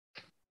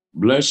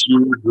Bless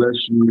you,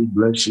 bless you,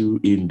 bless you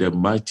in the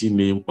mighty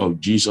name of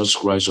Jesus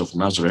Christ of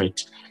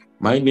Nazareth.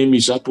 My name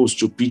is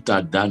Apostle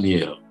Peter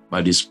Daniel.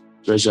 By the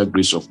special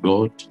grace of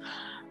God,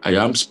 I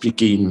am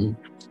speaking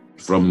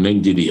from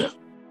Nigeria.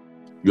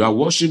 You are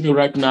watching me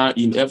right now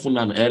in Heaven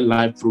and Hell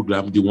live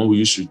program, the one we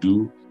used to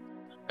do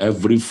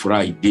every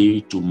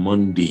Friday to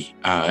Monday,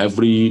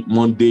 every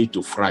Monday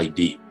to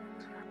Friday,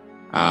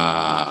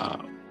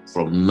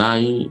 from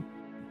 9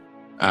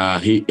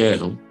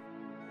 a.m.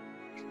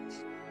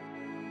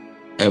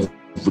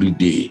 every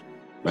day.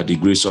 By the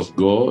grace of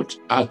God,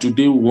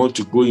 today we want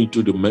to go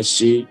into the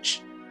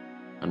message,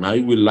 and I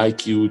would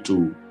like you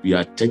to be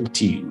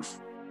attentive,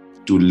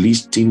 to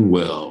listen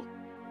well.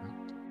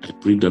 I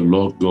pray the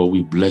Lord God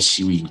will bless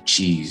you in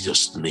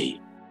Jesus' name.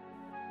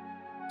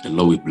 The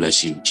Lord will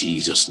bless you in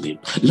Jesus' name.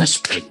 Let's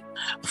pray.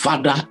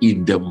 Father,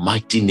 in the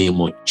mighty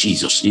name of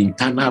Jesus,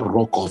 eternal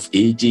rock of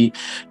ages,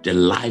 the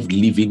life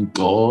living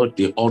God,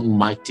 the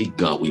almighty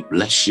God, we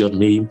bless your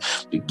name.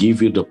 We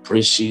give you the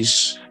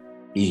praises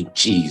in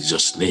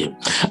Jesus' name.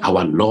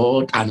 Our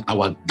Lord and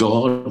our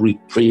God, we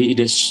pray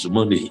this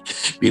morning.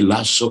 We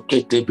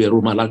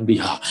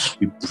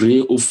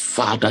pray, oh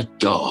Father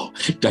God,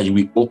 that you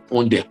will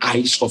open the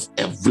eyes of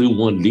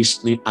everyone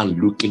listening and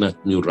looking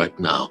at me right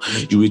now.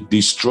 You will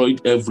destroy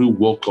every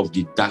work of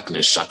the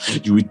darkness.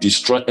 You will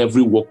destroy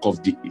every work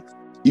of the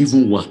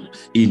evil one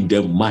in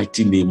the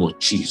mighty name of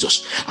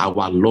Jesus.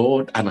 Our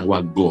Lord and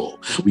our God,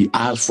 we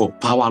ask for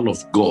power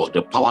of God,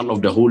 the power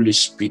of the Holy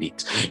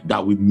Spirit,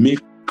 that will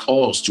make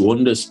us to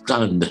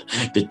understand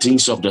the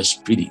things of the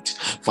Spirit.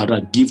 Father,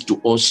 give to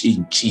us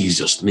in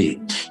Jesus'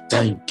 name.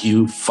 Thank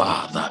you,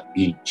 Father.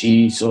 In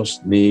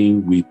Jesus'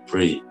 name we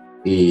pray.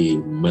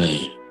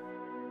 Amen.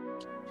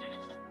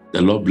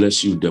 The Lord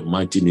bless you in the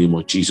mighty name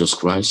of Jesus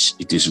Christ.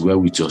 It is well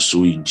with your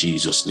soul in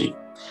Jesus' name.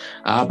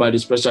 By the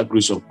special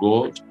grace of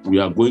God, we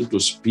are going to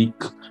speak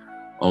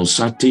on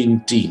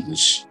certain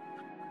things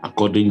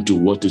according to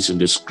what is in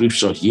the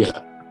scripture here.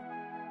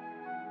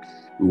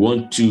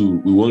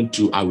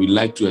 I would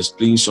like to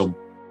explain some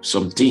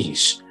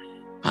things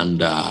and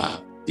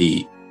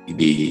the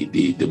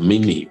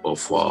meaning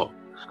of.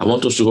 I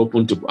want us to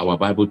open to our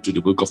Bible to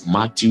the book of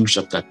Matthew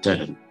chapter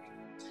 10.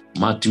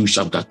 Matthew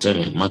chapter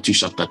 10,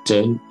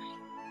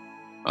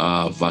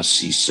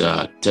 verses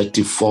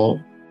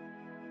 34.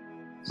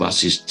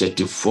 Verses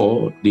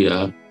 34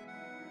 there.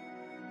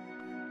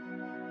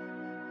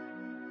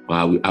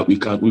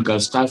 We can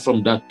start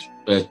from that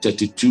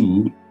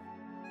 32.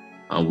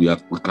 And we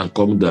can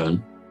come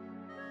down.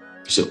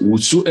 He said,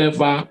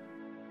 whosoever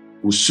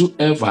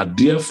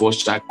therefore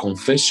shall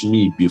confess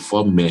me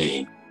before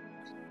men,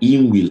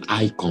 him will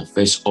I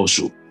confess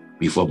also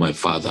before my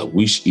Father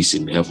which is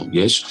in heaven.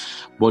 Yes,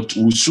 but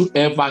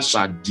whosoever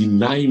shall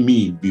deny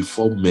me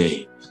before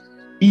men,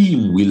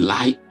 him will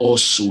I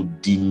also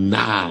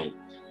deny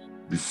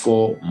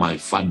before my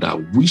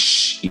Father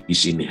which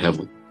is in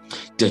heaven.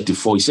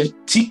 34, he said,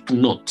 think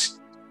not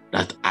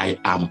that I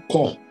am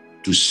come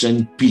to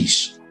send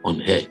peace on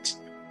earth.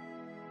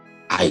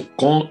 I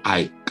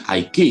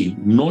came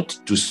not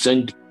to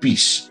send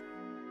peace,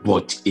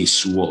 but a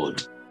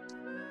sword.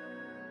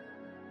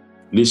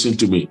 Listen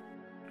to me.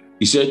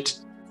 He said,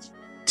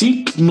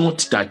 think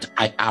not that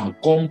I am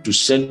come to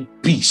send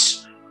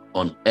peace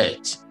on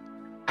earth.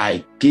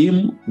 I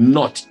came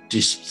not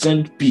to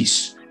send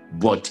peace,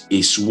 but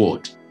a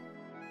sword.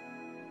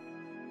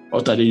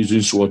 What are they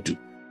using sword to?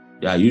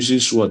 They are using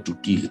sword to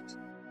kill.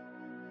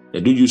 They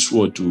don't use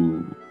sword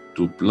to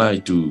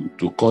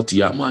cut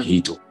yam and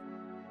eat.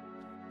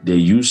 They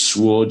use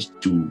sword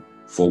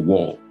for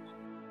war.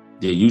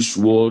 They use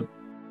sword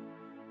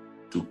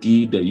to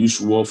kill. They use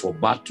sword for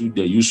battle.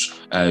 They use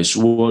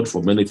sword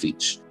for many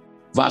things.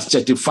 Verse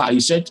 35, he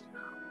said,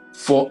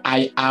 for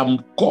I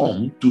am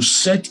come to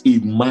set a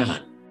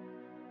man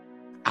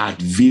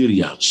at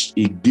variance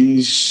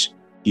against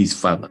his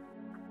father.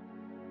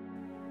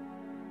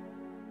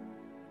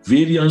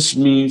 Variance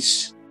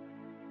means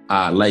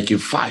like a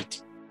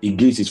fight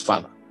against his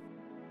father.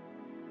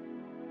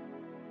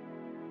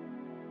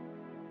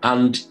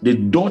 And the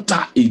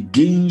daughter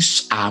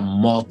against her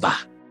mother,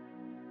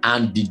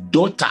 and the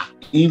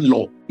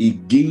daughter-in-law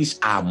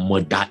against her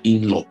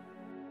mother-in-law.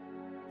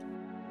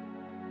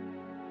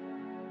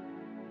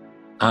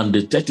 And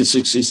the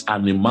 36 says,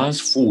 and a man's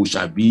foe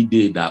shall be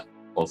that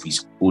of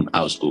his own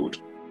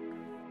household.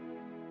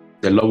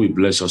 The Lord will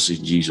bless us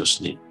in Jesus'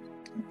 name.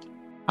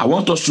 I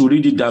want us to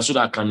read it down so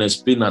that I can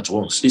explain at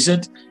once. He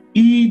said,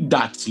 he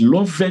that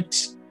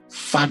loveth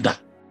father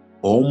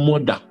or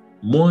mother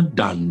more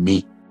than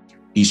me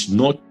is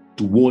not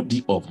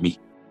worthy of me.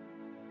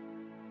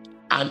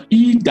 And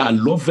he that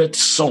loveth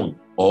son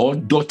or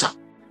daughter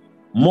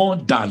more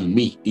than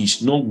me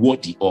is not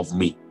worthy of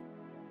me.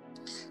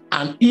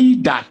 And he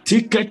that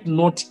taketh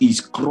not his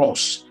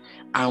cross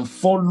and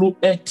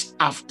followeth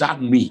after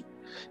me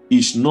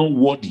is not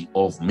worthy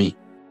of me.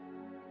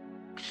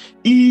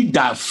 He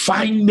that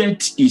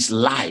findeth his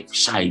life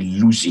shall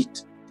lose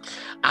it,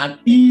 and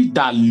he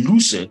that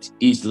loseth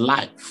his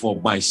life for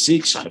my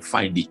sake shall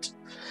find it.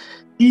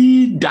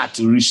 He that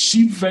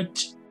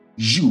receiveth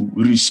you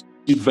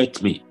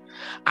receiveth me,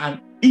 and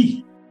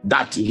he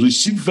that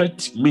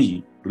receiveth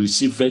me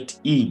receiveth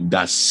him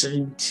that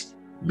sent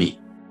me.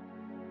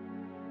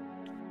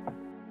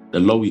 The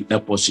Lord will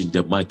help us in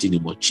the mighty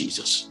name of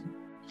Jesus.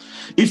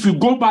 If you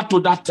go back to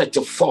that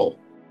 34,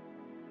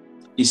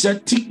 he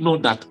said, think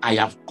not that I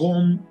have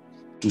come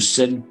to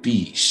send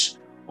peace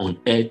on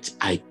earth.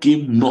 I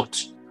came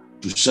not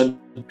to send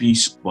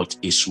peace, but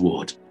a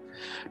sword.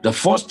 The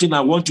first thing I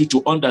want you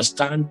to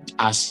understand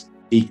as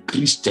a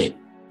Christian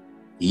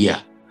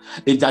here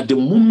is that the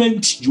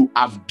moment you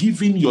have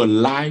given your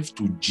life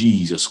to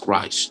Jesus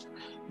Christ,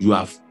 you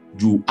have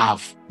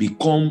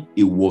become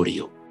a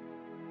warrior.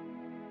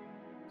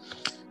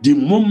 The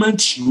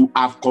moment you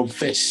have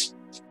confessed,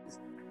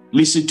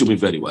 listen to me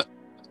very well.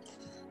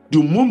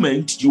 The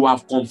moment you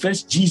have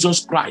confessed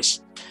Jesus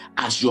Christ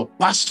as your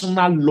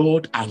personal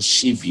Lord and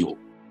Savior,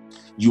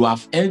 you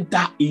have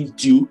entered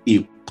into a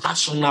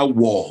personal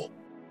war.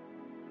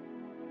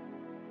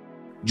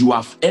 You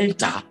have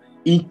entered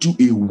into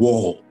a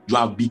war. You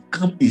have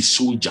become a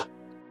soldier.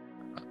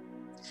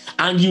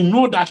 And you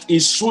know that a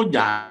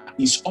soldier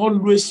is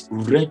always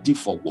ready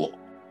for war.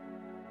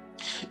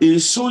 A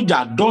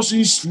soldier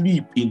doesn't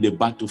sleep in the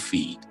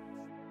battlefield.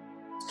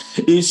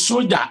 A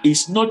soldier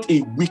is not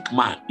a weak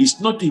man. It's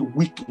not a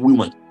weak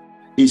woman.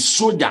 A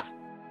soldier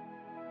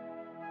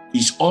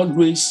is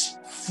always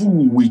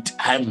full with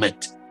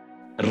helmet,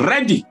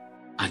 ready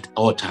at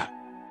all time.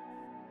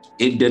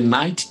 In the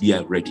night, they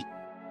are ready.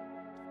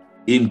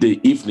 In the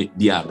evening,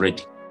 they are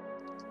ready.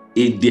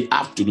 In the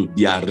afternoon,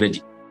 they are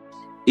ready.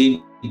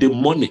 In the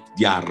morning,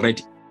 they are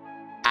ready.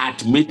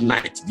 At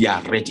midnight, they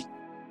are ready.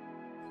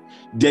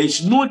 There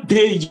is no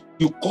day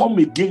you come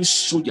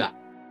against soldier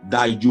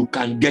that you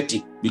can get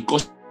it,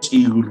 because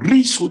a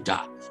real soldier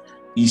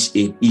is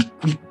an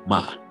equipped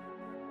man.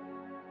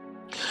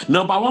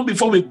 Number one,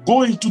 before we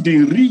go into the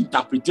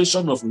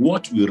reinterpretation of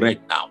what we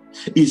read now,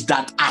 is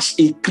that as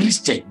a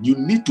Christian, you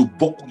need to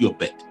buckle your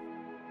belt.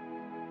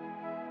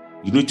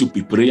 You need to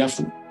be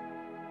prayerful.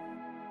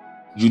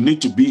 You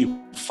need to be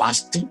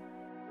fasting.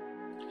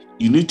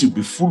 You need to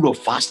be full of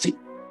fasting.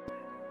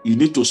 You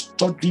need to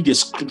study the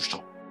scripture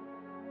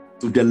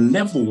to the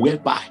level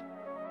whereby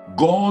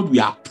God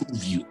will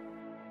approve you.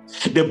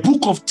 The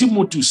book of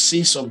Timothy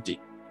says something.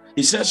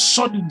 It says,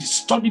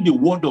 study the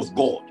word of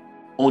God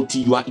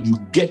until you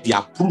get the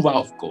approval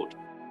of God.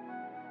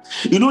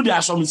 You know, there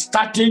are some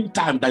starting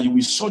time that you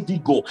will study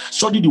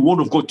the word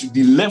of God to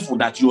the level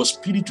that your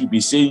spirit will be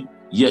saying,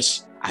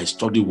 yes, I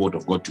study the word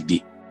of God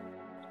today.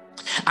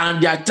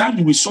 And there are times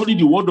you will study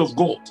the word of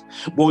God,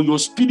 but your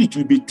spirit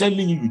will be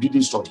telling you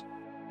didn't study.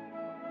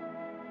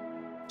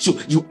 So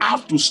you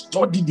have to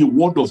study the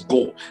word of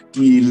God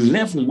to a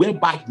level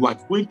whereby you are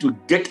going to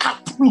get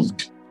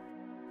approved,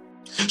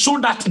 so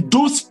that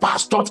those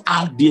pastors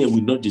out there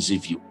will not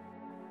deceive you.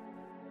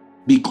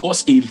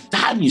 Because a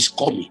time is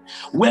coming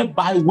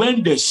whereby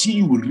when they see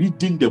you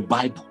reading the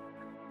Bible,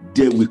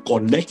 they will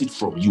collect it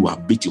from you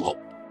and beat you up.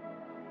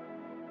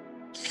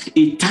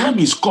 A time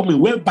is coming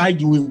whereby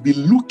you will be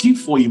looking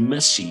for a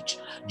message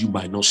you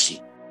might not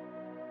see.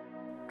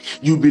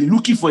 You'll be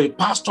looking for a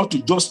pastor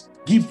to just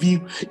give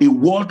you a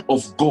word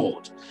of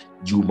God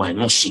you might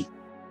not see.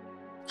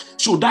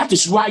 So that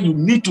is why you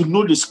need to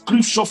know the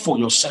scripture for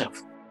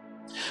yourself,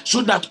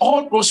 so that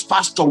all those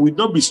pastors will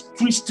not be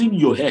twisting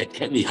your head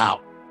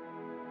anyhow.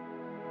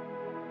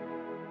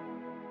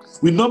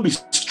 Will not be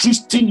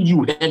twisting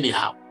you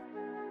anyhow.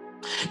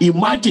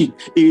 Imagine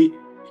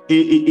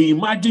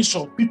imagine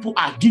some people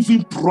are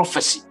giving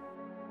prophecy.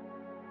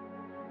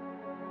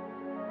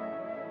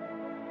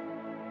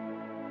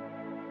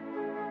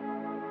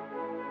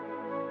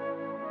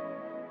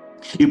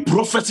 A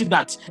prophecy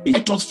that a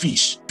tortoise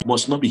fish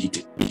must not be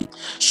eaten.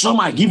 Some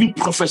are giving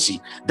prophecy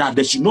that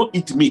they should not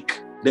eat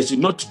milk, they should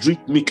not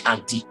drink milk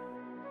and tea,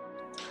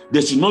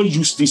 they should not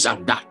use this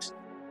and that.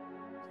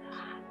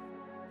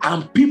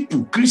 And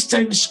people,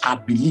 Christians, are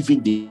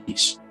believing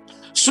this.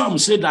 Some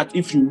say that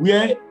if you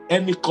wear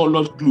any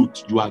colored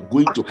clothes, you are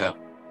going to hell.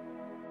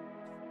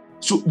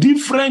 So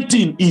different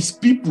thing is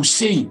people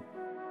saying.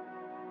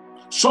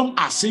 Some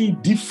are saying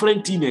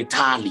different thing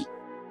entirely.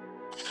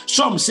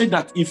 Some say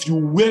that if you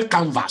wear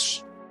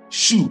canvas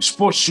shoe,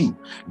 sports shoe,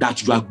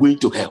 that you are going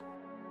to hell.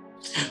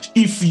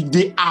 If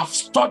they have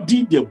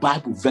studied the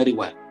Bible very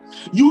well,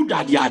 you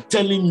that they are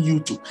telling you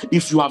to,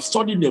 if you have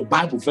studied the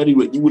Bible very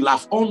well, you will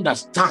have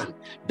understand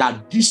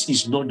that this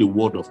is not the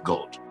word of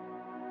God.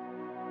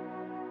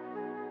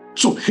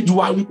 So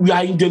we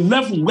are in the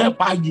level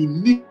whereby you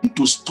need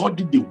to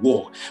study the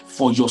word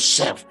for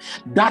yourself.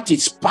 That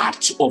is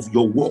part of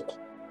your work,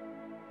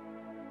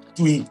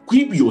 to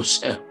equip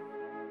yourself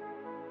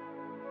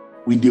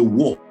with the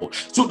word,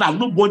 so that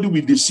nobody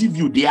will deceive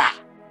you there.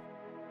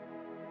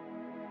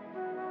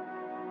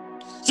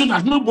 So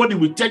that nobody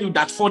will tell you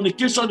that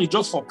fornication is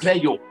just for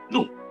pleasure.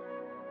 No.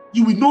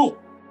 You will know.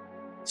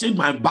 Say,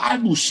 my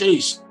Bible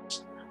says.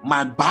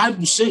 My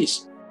Bible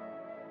says.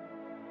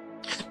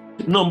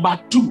 Number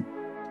 2,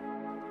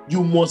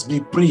 you must be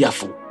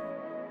prayerful.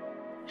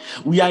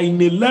 We are in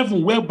a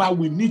level whereby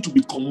we need to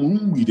be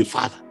communing with the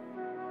Father.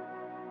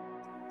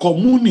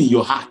 Commune in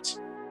your heart.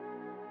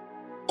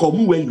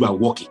 Commune when you are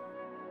walking.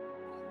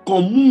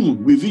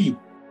 Commune with him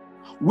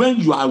when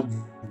you are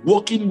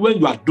walking, when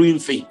you are doing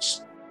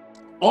things.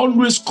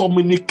 Always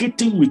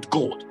communicating with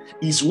God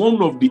is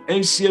one of the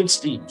ancient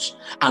things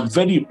and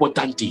very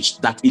important things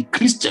that a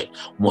Christian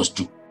must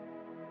do.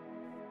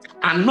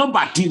 And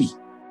number 3,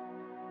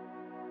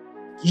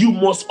 you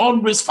must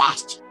always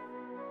fast.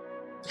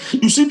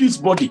 You see this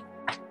body,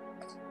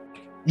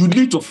 you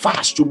need to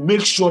fast to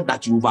make sure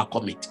that you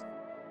overcome it.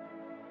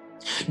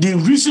 The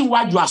reason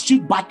why you are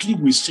still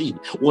battling with sin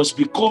was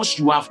because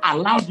you have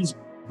allowed this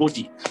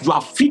body, you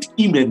have fed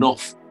him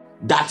enough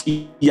that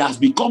he has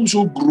become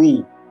so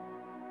grown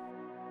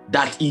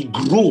that he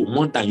grows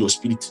more than your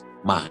spirit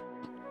man.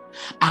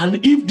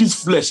 And if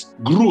this flesh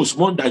grows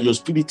more than your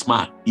spirit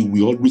man, it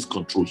will always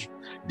control you.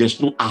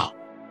 There's no how.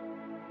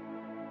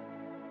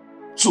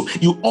 So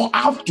you all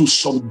have to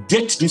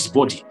subject this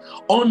body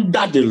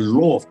under the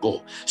law of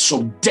God.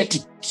 Subject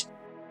it.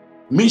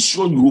 Make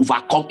sure you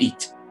overcome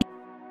it,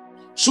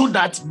 so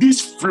that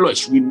this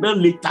flesh will not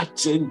later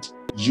send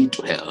you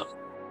to hell.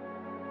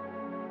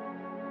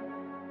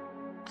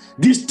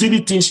 These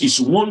 3 things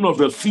is one of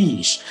the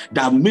things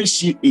that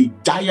makes you a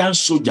giant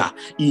soldier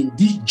in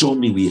this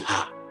journey we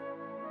have.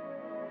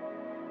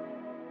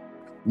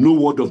 No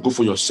word of God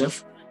for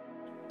yourself,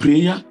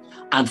 prayer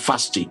and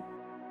fasting.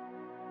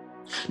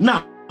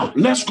 Now,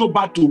 let's go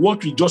back to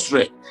what we just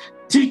read.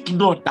 Think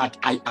not that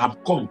I am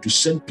come to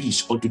send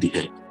peace unto the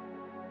earth.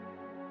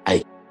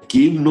 I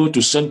came not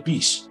to send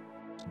peace,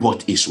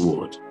 but his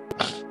word.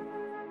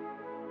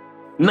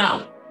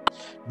 Now,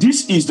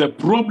 this is the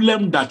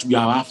problem that we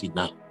are having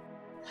now.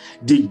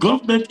 The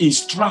government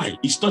is trying,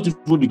 it's not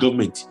even the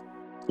government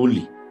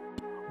only,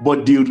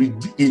 but the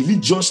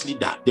religious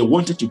leader, they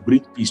wanted to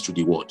bring peace to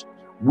the world,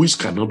 which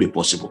cannot be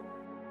possible.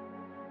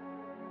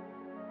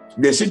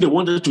 They said they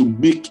wanted to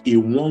make a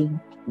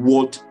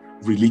one-world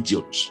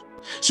religion.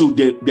 So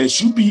there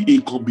should be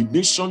a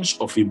combination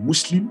of a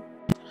Muslim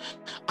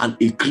and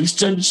a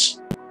Christians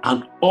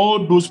and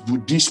all those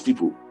Buddhist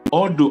people,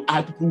 all the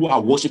people who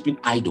are worshiping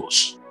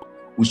idols.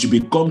 We should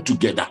become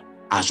together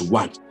as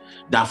one.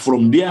 That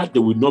from there,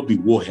 there will not be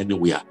war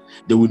anywhere.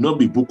 There will not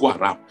be Boko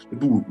Haram.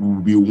 People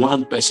will be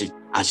one person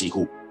as a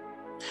whole.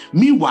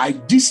 Meanwhile,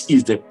 this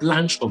is the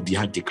plans of the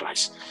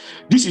Antichrist.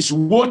 This is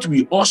what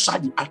we usher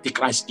the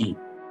Antichrist in,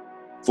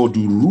 for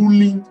the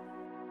ruling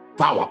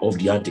power of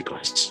the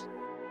Antichrist.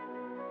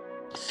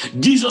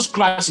 Jesus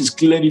Christ is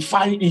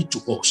clarifying it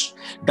to us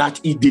that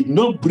he did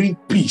not bring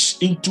peace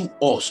into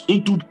us,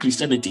 into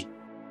Christianity.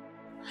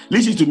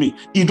 Listen to me.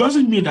 It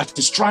doesn't mean that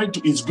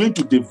it's going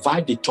to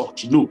divide the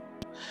church. No.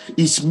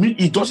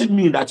 It doesn't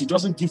mean that it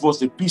doesn't give us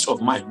the peace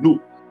of mind.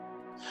 No.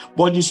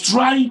 But it's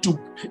trying to,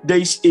 there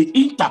is an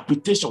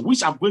interpretation,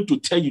 which I'm going to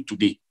tell you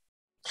today.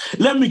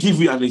 Let me give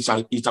you an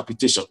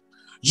interpretation.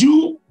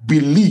 You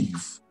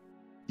believe.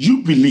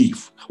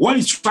 What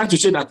he's trying to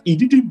say that he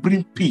didn't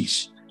bring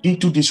peace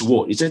into this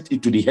world. He said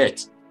into the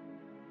head.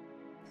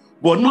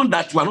 But not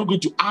that we are not going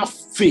to have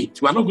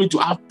faith. We are not going to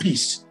have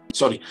peace,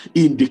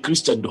 in the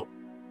Christendom.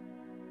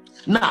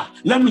 Now,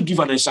 let me give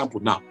an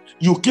example now.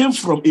 You came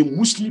from a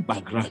Muslim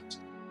background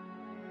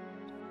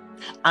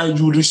and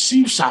you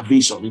receive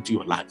salvation into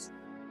your life.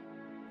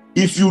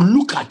 If you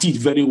look at it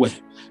very well,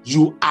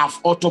 you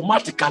have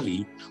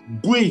automatically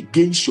go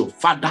against your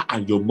father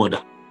and your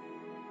mother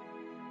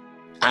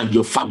and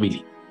your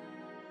family.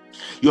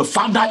 Your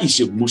father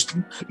is a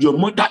Muslim, your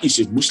mother is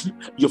a Muslim,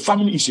 your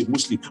family is a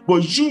Muslim,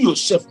 but you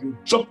yourself, you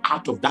jump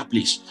out of that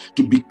place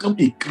to become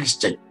a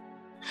Christian.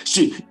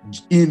 See,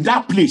 in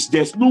that place,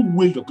 there's no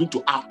way you're going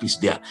to have peace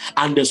there,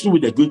 and there's no way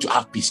they're going to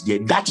have peace there.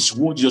 That is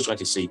what Jesus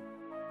Christ is saying.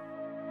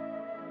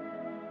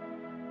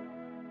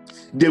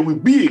 They will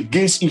be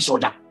against each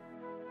other.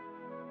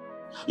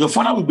 Your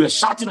father will be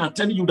shouting and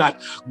telling you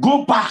that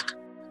go back.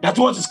 That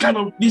was this kind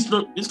of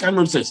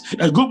nonsense.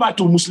 Go back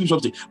to Muslim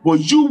something. But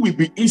you will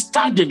be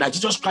instantly that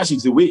Jesus Christ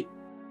is the way.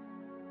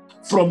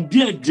 From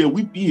there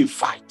will be a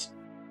fight.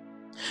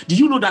 Do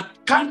you know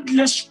that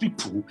countless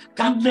people,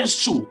 countless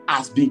souls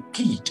has been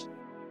killed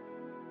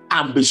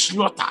and been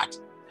slaughtered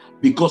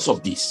because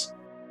of this?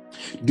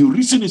 The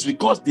reason is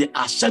because they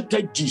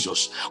accepted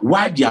Jesus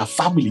while their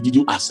family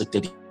didn't accept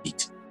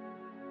it.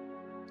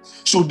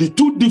 So the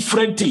two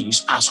different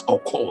things has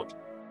occurred.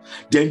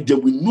 Then there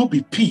will not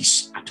be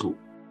peace at all.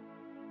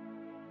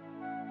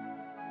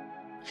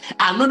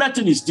 Another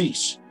thing is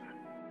this.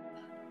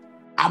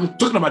 I'm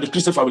talking about the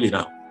Christian family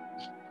now.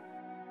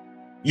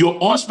 Your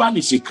husband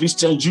is a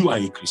Christian, you are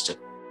a Christian.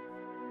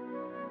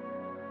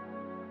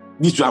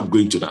 This is what I'm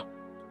going to now.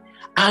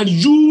 And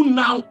you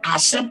now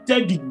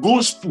accepted the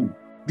gospel,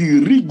 the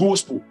real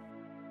gospel.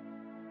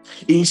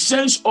 In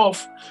sense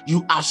of,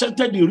 you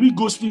accepted the real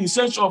gospel, in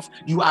sense of,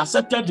 you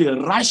accepted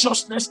the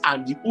righteousness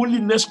and the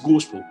holiness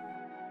gospel,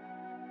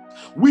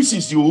 which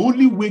is the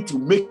only way to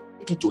make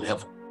it to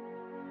heaven.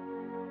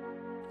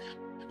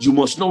 You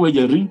must not wear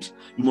your ring,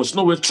 you must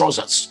not wear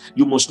trousers,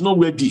 you must not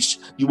wear this,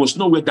 you must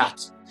not wear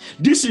that.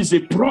 This is a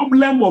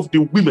problem of the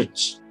women.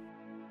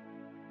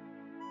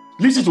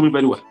 Listen to me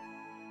very well.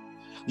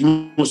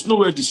 You must know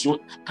where this is,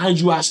 and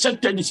you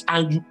accepted it,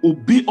 and you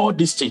obey all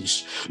these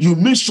things. You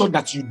make sure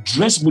that you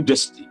dress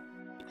modestly.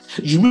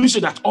 You make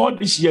sure that all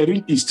this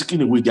hearing is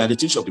taken away. They are the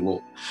things of the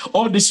world.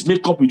 All this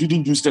makeup, you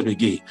didn't use them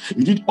again.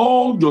 You did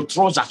all your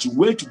trousers, you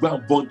went to go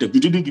and burn them. You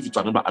didn't give it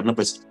to another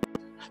person.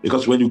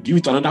 Because when you give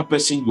it to another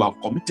person, you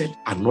have committed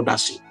another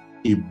sin,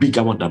 a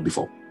bigger one than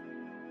before.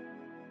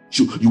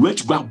 So you went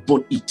to go and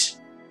burn it.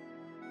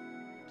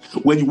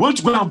 When you went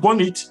to go and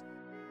burn it,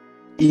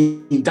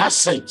 in that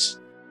sense,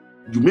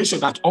 you make sure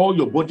that all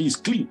your body is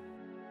clean.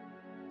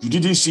 You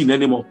didn't sin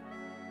anymore.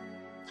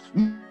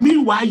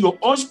 Meanwhile, your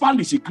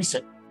husband is a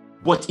Christian,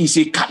 but he's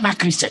a carnal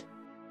Christian.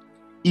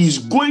 He's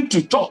going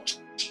to church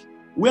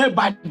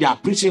whereby they are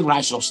preaching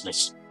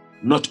righteousness,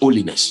 not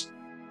holiness.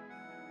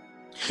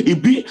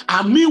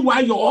 And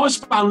meanwhile, your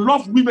husband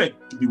loves women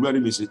to be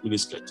wearing a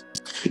skirt.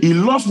 He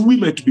loves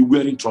women to be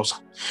wearing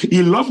trousers.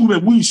 He loves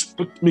women who is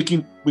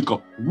making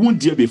makeup.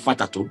 Won't there be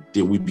fight at all?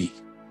 There will be.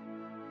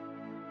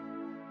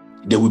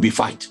 There will be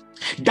fight.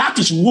 That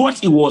is what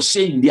he was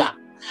saying there.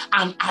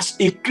 And as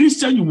a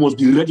Christian, you must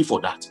be ready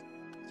for that.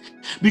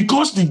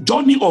 Because the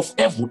journey of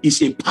heaven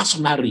is a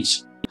personal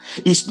race.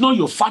 It's not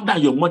your father,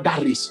 your mother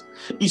race.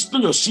 It's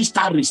not your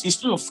sister race.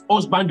 It's not your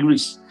husband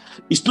race.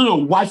 It's not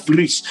your wife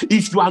race.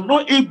 If you are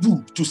not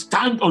able to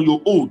stand on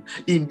your own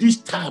in this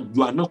time,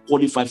 you are not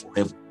qualified for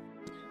heaven.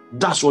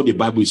 That's what the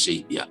Bible is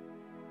saying here.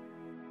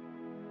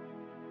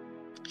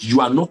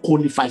 You are not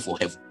qualified for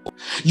heaven.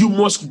 You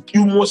must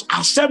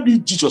accept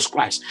Jesus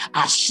Christ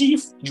as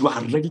if you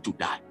are ready to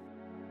die.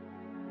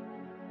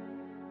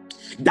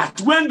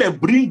 That when they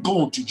bring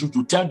gun to you,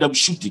 you tell them,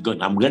 shoot the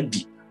gun. I'm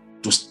ready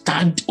to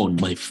stand on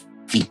my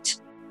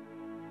feet.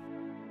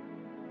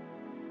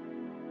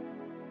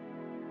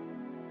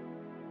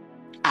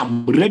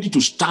 I'm ready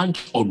to stand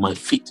on my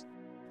feet.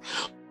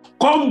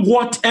 Come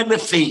what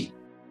anything,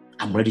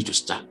 I'm ready to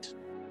stand.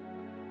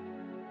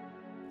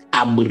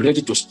 I'm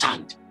ready to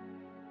stand.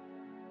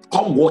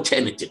 Come what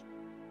anything.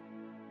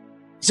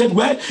 He said,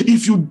 well,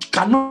 if you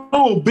cannot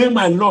obey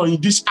my law in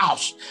this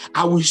house,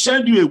 I will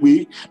send you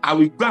away. I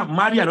will go and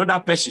marry another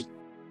person.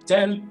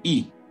 Tell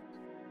him,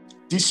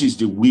 this is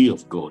the way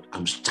of God.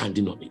 I'm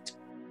standing on it.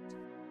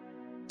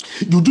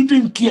 You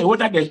didn't care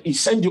whether he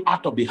sent you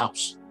out of the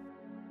house.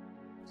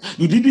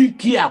 You didn't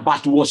care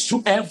about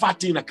whatsoever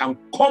thing that can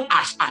come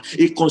as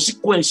a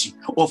consequence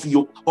of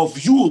you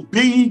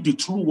obeying the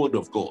true word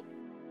of God.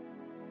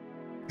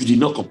 You did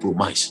not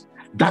compromise.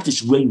 That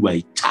is when you are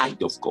a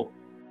child of God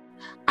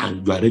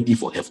and you are ready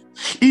for heaven.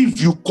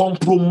 If you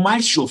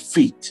compromise your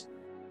faith,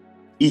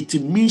 it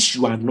means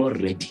you are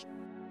not ready.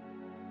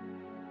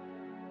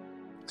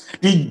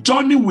 The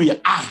journey we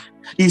are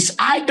is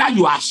either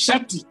you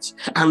accept it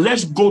and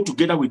let's go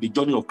together with the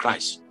journey of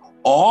Christ,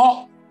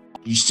 or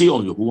you stay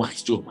on your own, I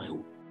stay on my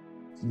own.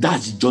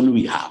 That's the journey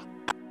we have.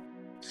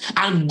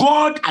 And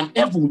God and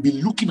heaven will be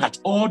looking at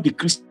all the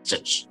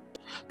Christians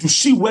to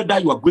see whether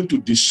you are going to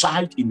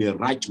decide in a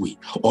right way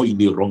or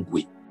in a wrong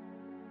way.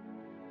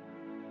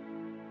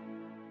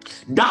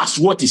 That's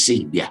what he's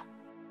saying there.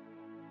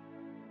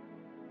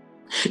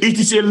 It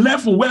is a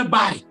level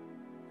whereby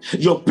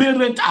your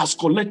parent has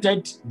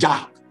collected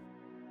job,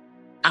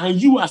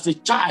 and you as a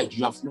child,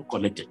 you have not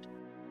collected.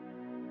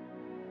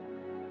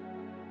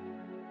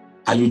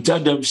 And you tell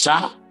them,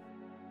 sir,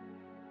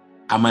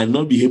 I might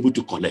not be able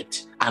to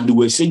collect. And they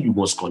were saying you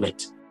must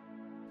collect.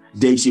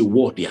 There is a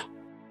war there.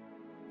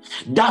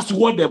 That's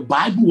what the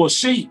Bible was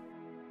saying.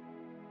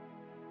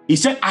 He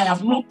said, I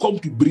have not come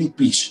to bring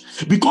peace.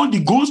 Because the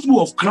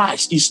gospel of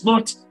Christ is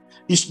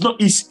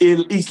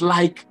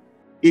like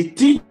a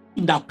thing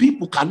that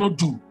people cannot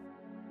do.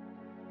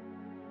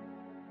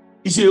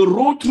 It's a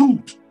raw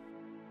truth.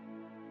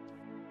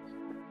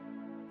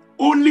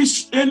 Only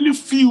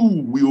few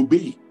will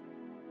obey.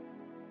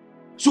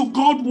 So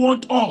God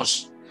wants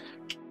us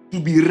to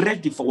be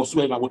ready for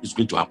whatsoever what is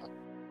going to happen.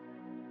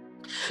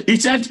 He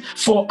said,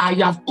 for I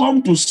have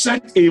come to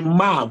set a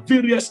man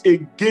furious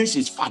against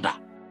his father.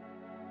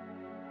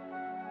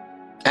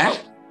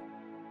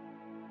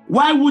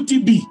 Why would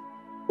it be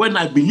when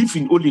I believe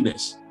in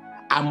holiness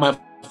and my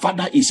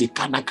father is a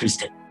carnal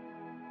Christian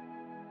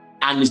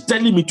and he's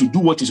telling me to do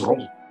what is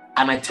wrong,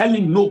 and I tell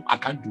him, no, I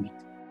can't do it?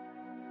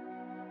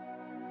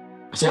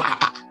 I said,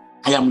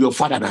 I am your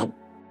father now.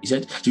 He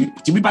said,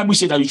 the Bible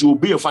said that you should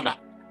obey your father.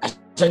 I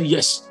said,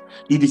 yes.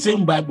 In the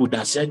same Bible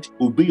that said,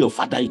 obey your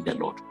father in the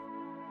Lord.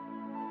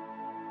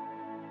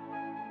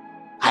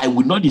 I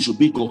will not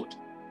disobey God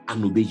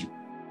and obey you.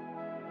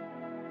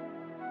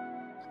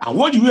 And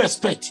what do you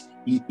expect?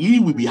 He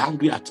will be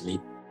angry at me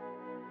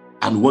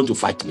and want to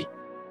fight me.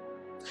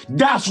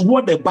 That's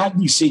what the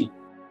Bible is saying.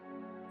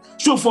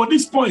 So for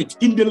this point,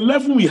 in the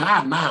level we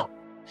are now,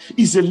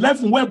 is a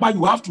level whereby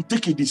you have to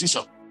take a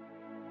decision.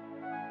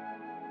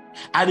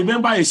 I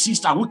remember a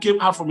sister who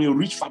came out from a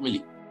rich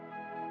family.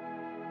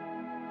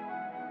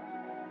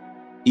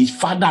 His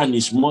father and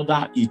his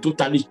mother, he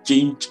totally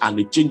changed, and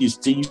they changed his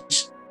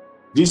things.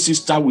 This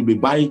sister will be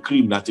buying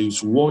cream that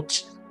is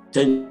worth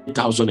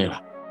 10,000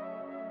 naira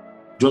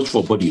just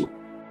for body.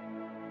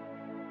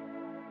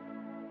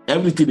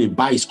 Everything he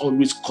buys is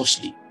always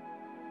costly.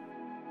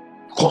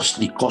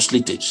 Costly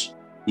things.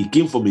 He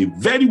came from a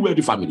very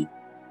wealthy family.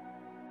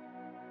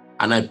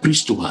 And I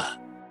preached to her.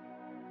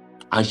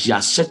 And she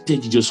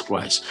accepted Jesus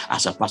Christ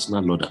as her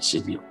personal Lord and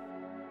Savior.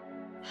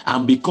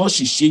 And because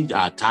she changed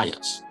her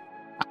attires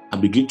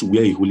and began to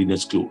wear a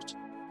holiness clothes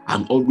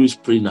and always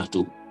praying at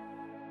home,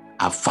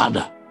 her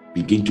father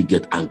began to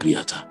get angry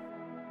at her.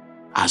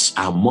 As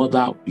her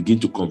mother began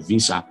to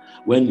convince her,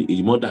 when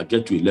the mother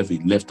get to a level,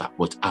 he left her,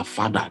 but her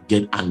father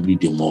get angry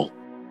the more.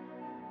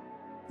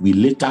 We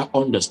later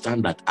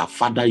understand that her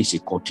father is a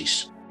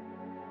cultist.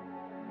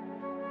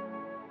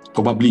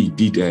 Probably he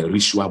did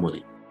ritual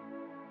money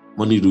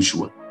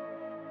ritual.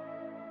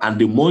 And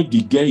the more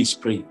the girl is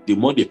praying, the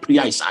more the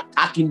prayer is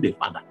attacking the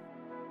father.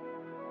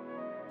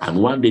 And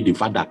one day the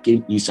father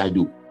came inside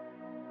you,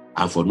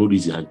 and for no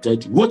reason, and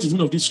said, what is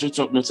none of this straight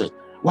up nonsense?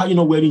 Why are you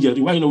not wearing your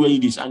ring? Why are you not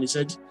wearing this? And he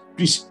said,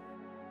 please,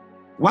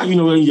 why are you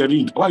not wearing your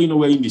ring? Why are you not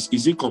wearing this?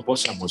 Is it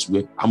compulsory I must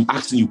wear? I'm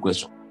asking you a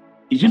question.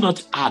 Is it not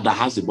her that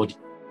has the body?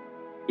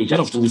 A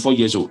child of 24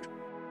 years old.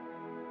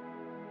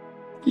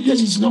 He said,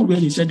 it's not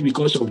wearing. He said,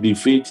 because of the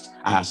faith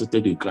I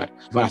accepted in Christ.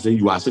 But I said,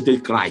 you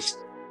accepted Christ.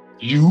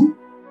 You,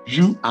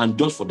 and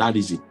just for that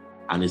reason.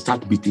 And he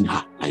started beating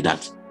her like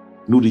that.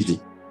 No reason.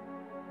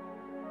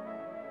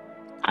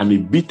 And he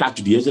beat her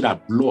to the extent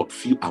that blood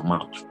filled her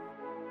mouth.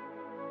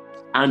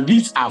 And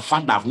this our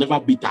father have never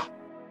beat her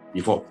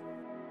before.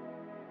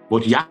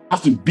 But he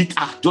has to beat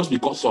her just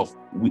because of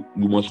you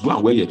must go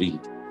and wear your ring.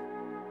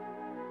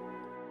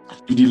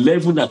 To the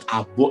level that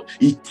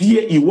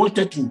he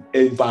wanted to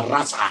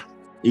embarrass her,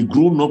 a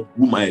grown-up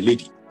woman, a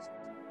lady,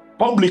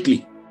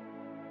 publicly.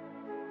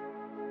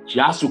 She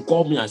has to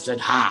call me and said,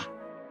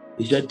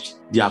 he said,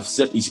 they have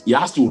said, he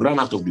has to run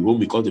out of the home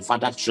because the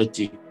father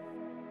threatened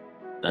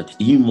that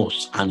he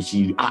must, and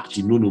she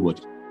know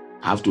nobody.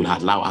 I have to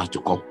allow her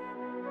to come.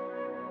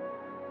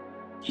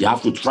 She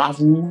have to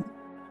travel,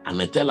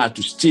 and I tell her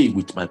to stay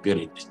with my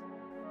parents.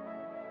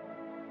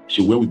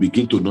 So when we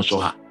begin to nurture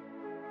her,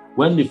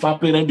 when the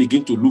parents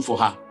begin to look for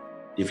her,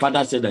 the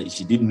father said that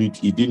he didn't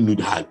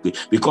need her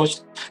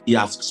because he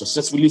has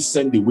successfully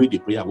sent away the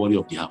prayer warrior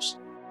of the house.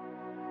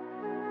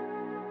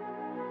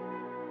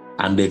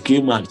 And they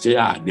came and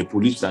said, the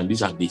police and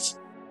this and this.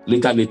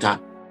 Later,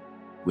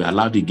 we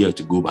allowed the girl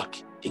to go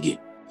back again.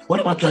 What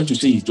am I trying to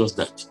say is just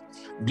that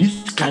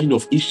this kind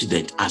of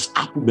incident has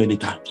happened many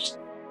times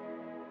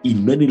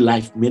in many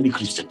lives, many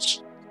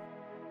Christians,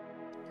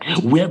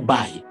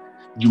 whereby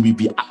they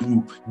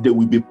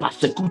will be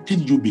persecuting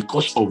you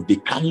because of the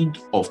kind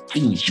of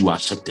things you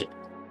accepted,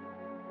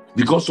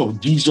 because of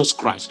Jesus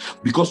Christ,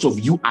 because of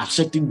you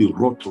accepting the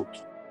raw truth.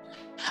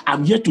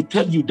 I'm here to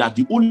tell you that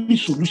the only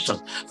solution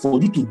for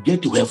you to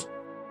get to heaven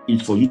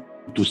is for you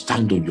to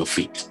stand on your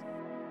faith.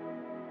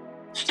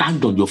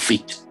 Stand on your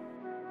faith.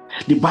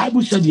 The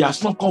Bible said he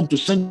has not come to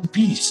send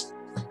peace,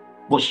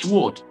 but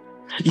sword.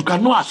 You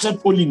cannot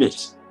accept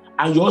holiness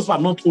and your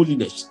husband not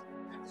holiness,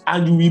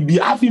 and you will be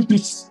having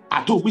peace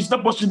at home. It's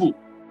not possible.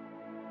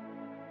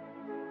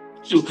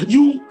 So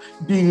the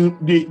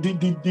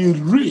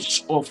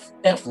race of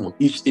heaven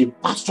is a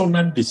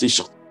personal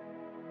decision.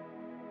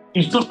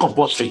 It's not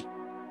compulsory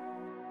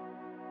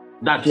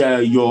that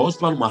your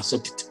husband must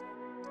accept it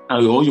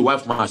and your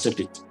wife must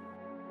accept it.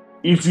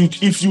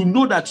 If you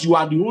know that you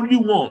are the only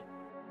one,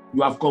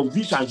 you have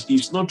conviction,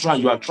 it's not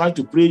trying, you are trying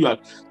to pray,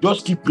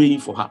 just keep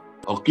praying for her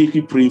or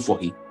keep praying for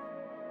him.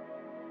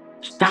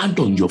 Stand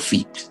on your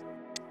feet.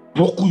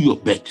 Buckle your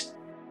belt.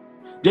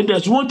 Then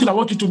there's one thing I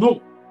want you to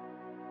know,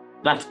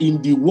 that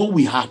in the world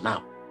we have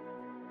now,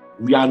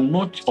 we are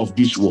not of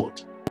this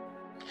world.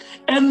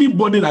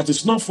 Anybody that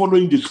is not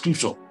following the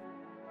scripture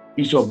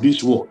is of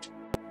this world.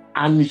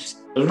 And its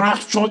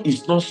rapture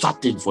is not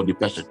certain for the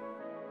person.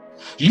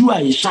 You are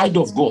a child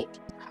of God,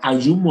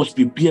 and you must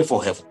prepare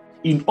for heaven.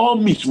 In all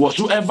means,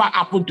 whatsoever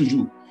happened to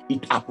you,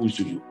 it happens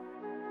to you.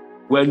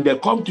 When they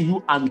come to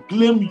you and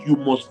claim you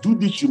must do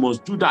this, you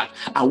must do that,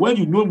 and when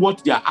you know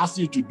what they are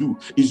asking you to do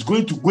is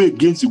going to go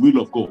against the will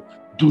of God,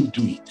 don't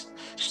do it.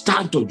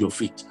 Stand on your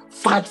feet.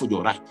 Fight for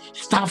your right.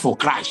 Stand for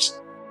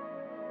Christ.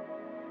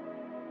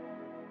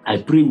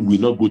 I pray we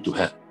will not go to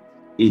hell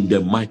in the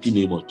mighty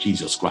name of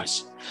Jesus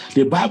Christ.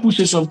 The Bible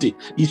says something.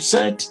 It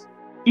said,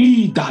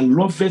 he that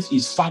loveth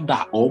his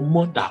father or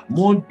mother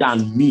more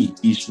than me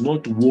is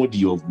not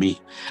worthy of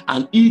me.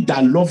 And he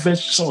that loveth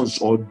sons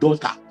or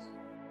daughter,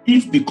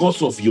 if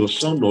because of your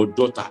son or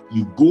daughter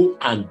you go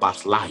and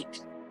backslide,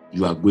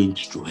 you are going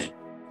to hell.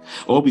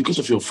 Or because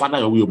of your father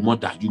or your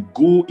mother, you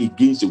go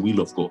against the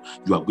will of God,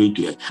 you are going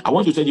to hell. I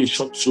want to tell you a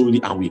short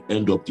story, and we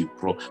end up the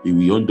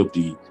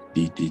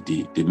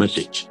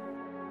message,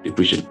 the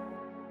preaching.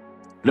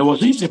 There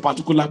was a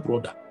particular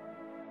brother.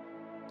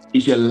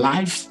 It's a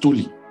life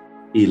story,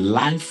 a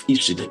life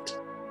incident.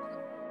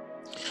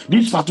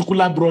 This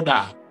particular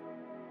brother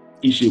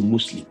is a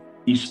Muslim.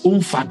 His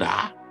own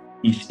father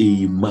is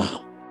a imam.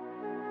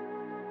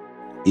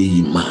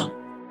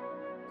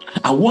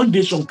 And one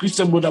day, some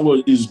Christian brother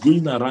is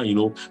going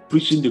around,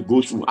 preaching the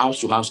gospel, house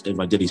to house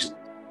evangelism.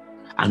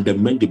 And the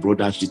men, the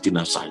brother sitting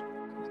aside.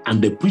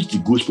 And they preached the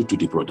gospel to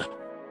the brother.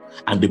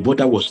 And the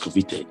brother was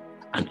convicted,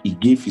 and he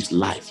gave his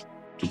life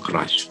to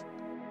Christ.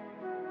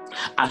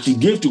 As he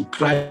gave to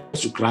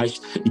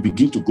Christ, he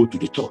began to go to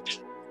the church.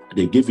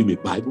 They gave him a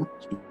Bible,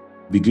 he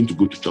began to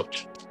go to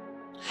church.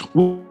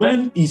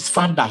 When his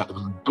father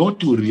got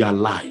to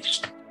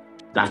realize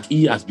that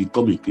he has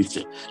become a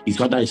Christian, his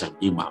father is an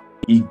imam,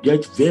 he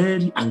gets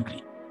very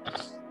angry.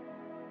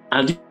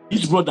 And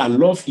his brother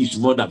loved his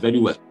mother very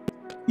well.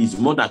 His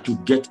mother to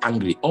get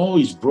angry. All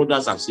his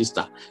brothers and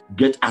sisters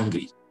get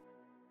angry.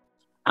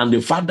 And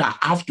the father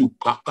have to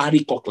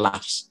carry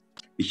cutlass.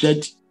 He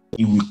said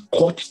he will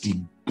cut the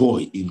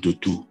boy into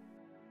two.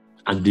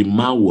 And the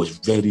man was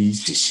very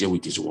sincere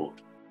with his word.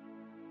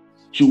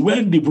 So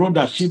when the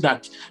brother see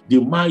that the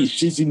man is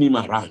chasing him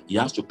around, he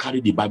has to carry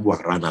the Bible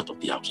and run out of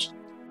the house.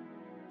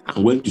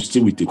 And went to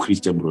stay with the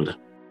Christian brother.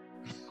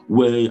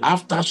 Well,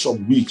 after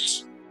some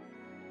weeks,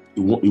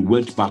 he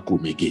went back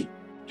home again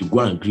to go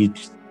and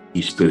greet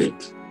his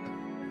parents.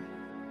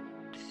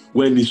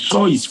 When he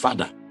saw his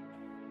father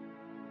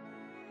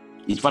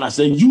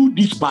said, "You,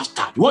 this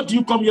bastard, what do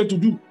you come here to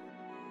do?"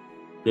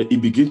 Then he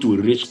began to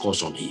raise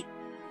curse on him.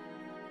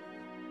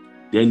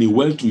 Then he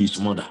went to his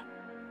mother,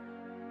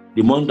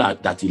 the mother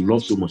that he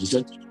loved so much. He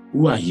said,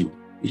 "Who are you?"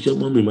 He said,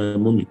 "Mommy, my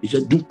mommy." He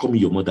said, "Don't call me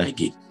your mother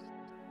again.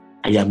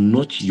 I am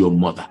not your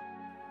mother.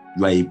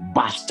 You are a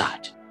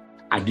bastard.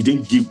 I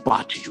didn't give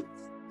birth to you."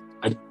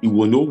 And you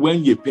will know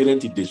when your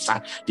parent is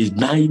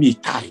denying a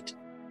tithe,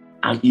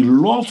 and he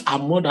loves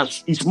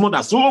his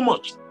mother so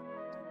much.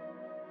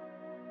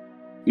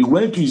 He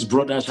went to his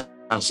brothers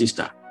and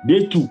sister.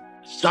 They too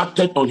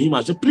started on him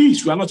and said,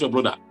 "Please, we are not your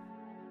brother.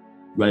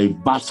 You are a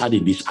bastard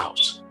in this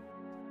house.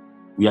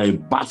 We are a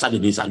bastard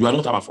in this house. You are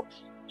not our fault."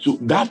 So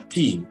that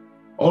thing,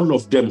 all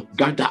of them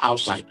gathered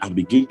outside and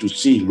began to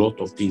say a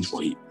lot of things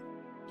for him.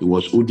 He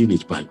was holding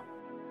his Bible.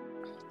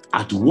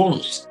 At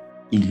once,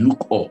 he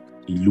looked up,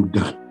 he looked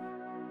down,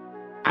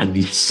 and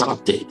he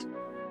shouted.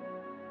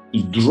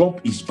 He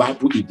dropped his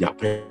Bible in their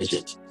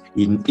presence.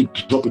 He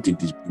dropped it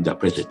in their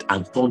presence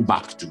and turned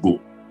back to go.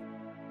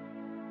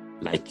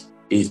 Like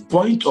a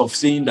point of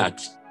saying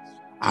that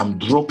I'm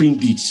dropping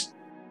this,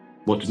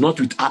 but not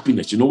with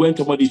happiness. You know, when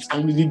somebody is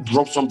angry,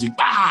 drop something,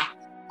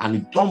 and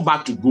he turned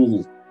back to go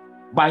home.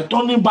 By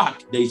turning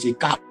back, there is a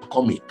car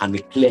coming and they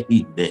clear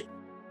him there.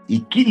 He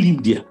killed him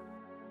there.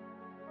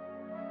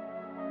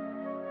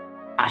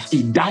 As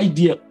he died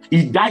there,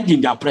 he died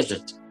in their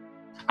presence.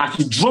 As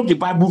he dropped the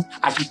Bible,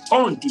 as he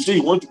turned to say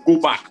he wants to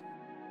go back,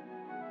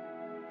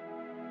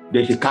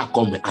 there's a car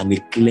coming and they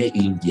clear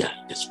him there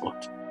in the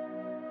spot.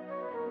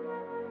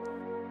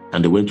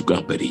 And they went to go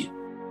and bury him.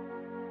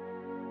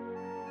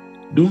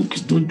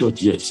 Don't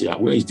judge yet. Say,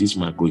 where is this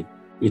man going?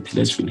 Wait,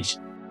 let's finish.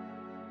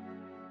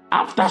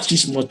 After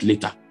 6 months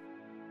later,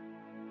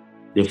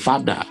 the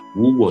father,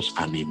 who was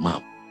an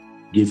imam,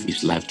 gave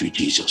his life to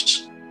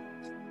Jesus.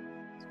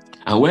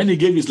 And when he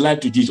gave his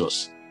life to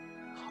Jesus,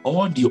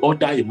 all the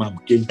other imam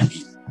came to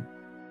him.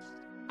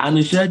 And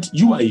he said,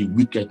 "You are a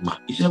wicked man."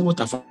 He said, "What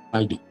have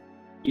I done?"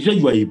 He said,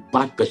 "You are a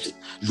bad person.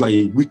 You are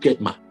a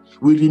wicked man.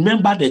 We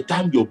remember the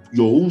time your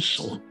own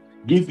son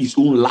gave his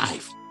own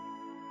life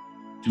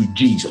to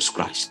Jesus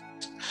Christ.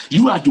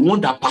 You are the one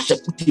that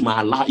persecuted him and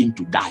allowed him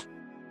to die."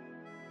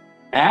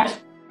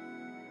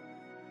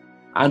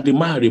 And the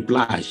man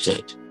replied,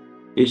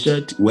 he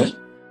said, "Well,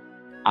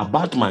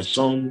 about my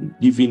son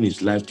giving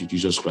his life to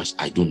Jesus Christ,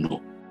 I don't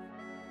know.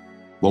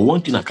 But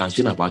one thing I can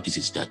say about this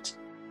is that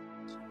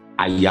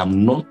I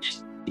am not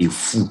a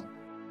fool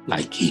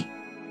like him.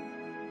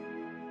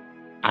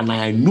 And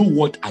I know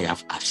what I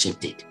have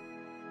accepted.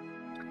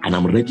 And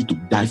I'm ready to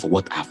die for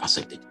what I have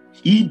accepted."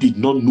 He did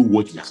not know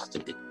what he has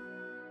accepted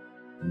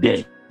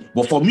then.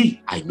 But for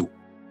me, I know.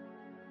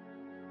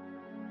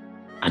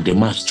 And the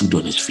man stood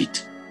on his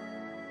feet.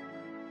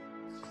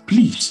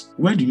 Please,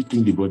 where do you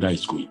think the brother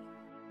is going?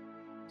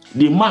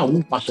 The man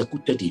who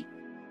persecuted him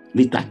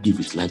later gave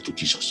his life to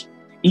Jesus.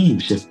 He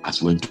himself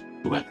has went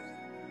to hell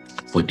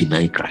for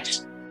denying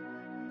Christ.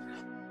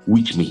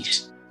 Which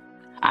means,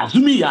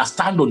 assuming he has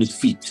stand on his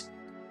feet,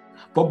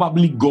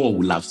 probably God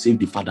will have saved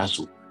the father's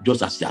soul,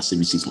 just as he has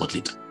saved 6 months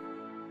later.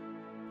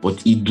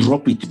 But he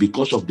dropped it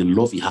because of the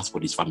love he has for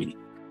his family.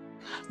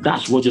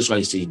 That's what Jesus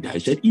is saying there. He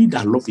said, "He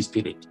that loves his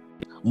parent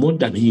more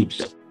than he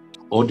himself,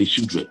 or the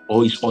children,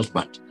 or his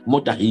husband,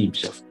 more than he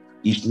himself,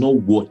 is not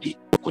worthy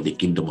for the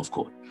kingdom of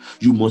God."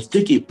 You must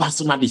take a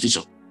personal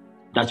decision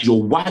that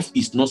your wife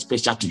is not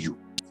special to you.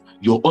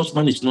 Your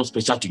husband is not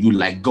special to you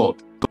like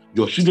God.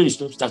 Your children is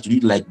not special to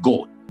you like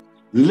God.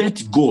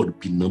 Let God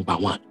be number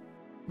one.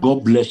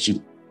 God bless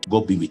you.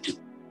 God be with you.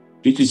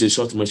 This is a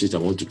short message I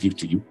want to give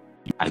to you.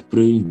 I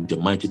pray in the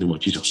mighty name of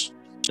Jesus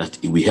that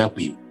it will help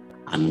you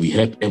and will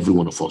help every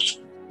one of us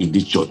in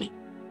this journey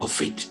of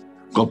faith.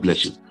 God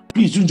bless you.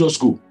 Please don't just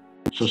go.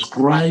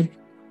 Subscribe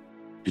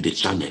to the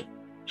channel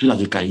so that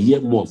you can hear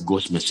more of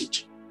God's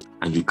message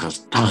and you can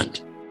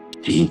stand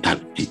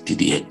to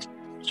the end.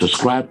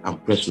 Subscribe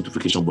and press the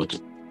notification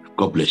button.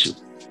 God bless you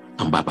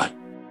and bye-bye.